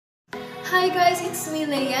Hi guys, it's me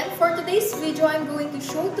Leyan. For today's video, I'm going to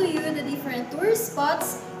show to you the different tourist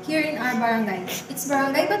spots here in our barangay. It's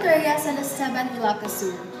Barangay Bateria, San Esteban, Ilocos.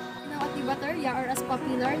 Now at the Bateria, or as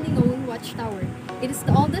popularly known, Watchtower. It is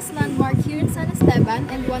the oldest landmark here in San Esteban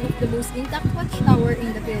and one of the most intact watchtower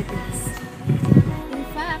in the Philippines. In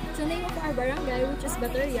fact, the name of our barangay, which is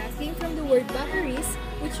Bateria, came from the word batteries,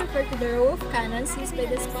 which refer to the row of cannons used by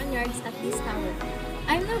the Spaniards at this tower.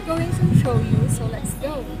 I'm now going to show you, so let's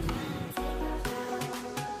go!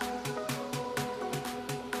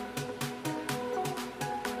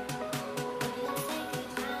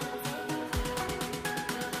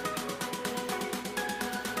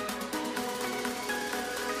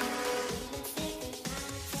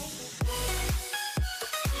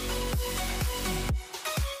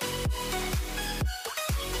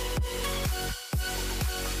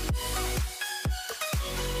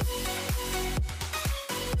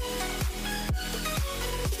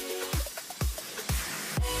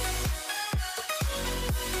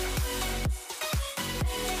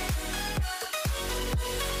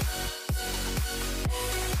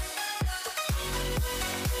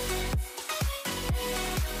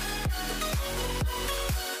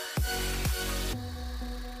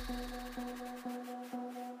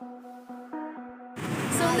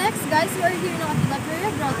 So next guys, we are here now at the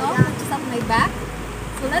Bateria Grotto, which is at my back.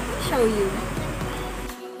 So let me show you.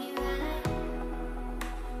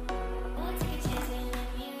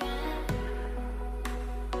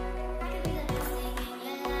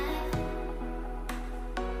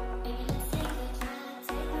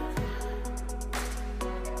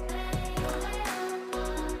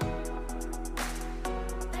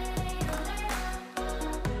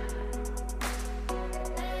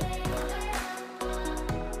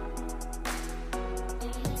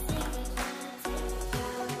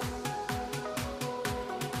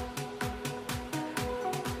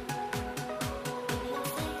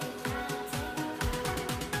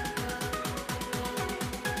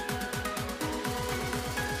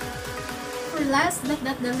 For last but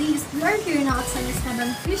not the least, we are here now at San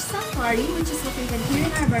Esteban Fish Sanctuary, which is located here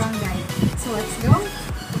in our barangay. So let's go!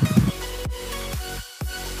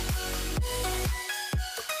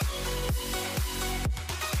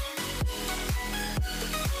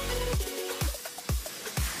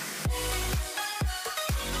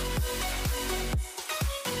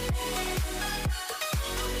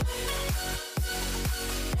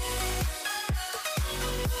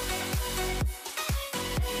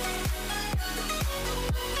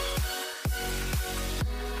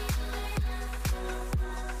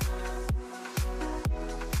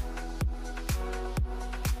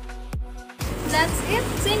 That's it.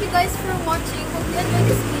 Thank you guys for watching. Hope you enjoyed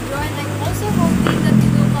this video, and I'm also hoping that you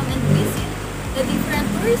will come and visit the different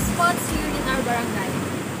tourist spots here in our barangay.